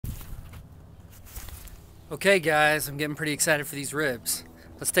Okay guys, I'm getting pretty excited for these ribs.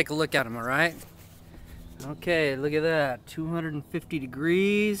 Let's take a look at them, all right? Okay, look at that, 250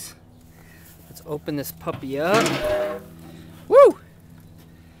 degrees. Let's open this puppy up. Woo!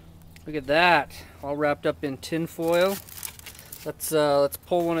 Look at that, all wrapped up in tin foil. Let's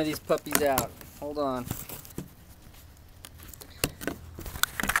pull one of these puppies out. Hold on.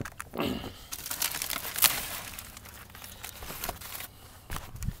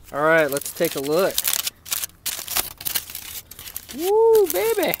 All right, let's take a look. Woo,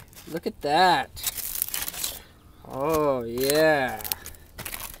 baby! Look at that. Oh, yeah.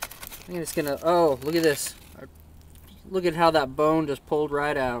 I'm just gonna, oh, look at this. Look at how that bone just pulled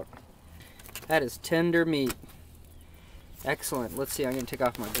right out. That is tender meat. Excellent. Let's see, I'm gonna take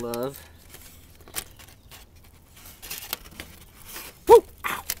off my glove. Woo!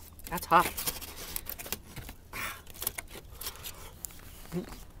 Ow! That's hot.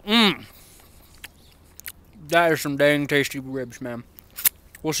 Mmm. That is some dang tasty ribs, man.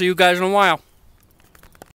 We'll see you guys in a while.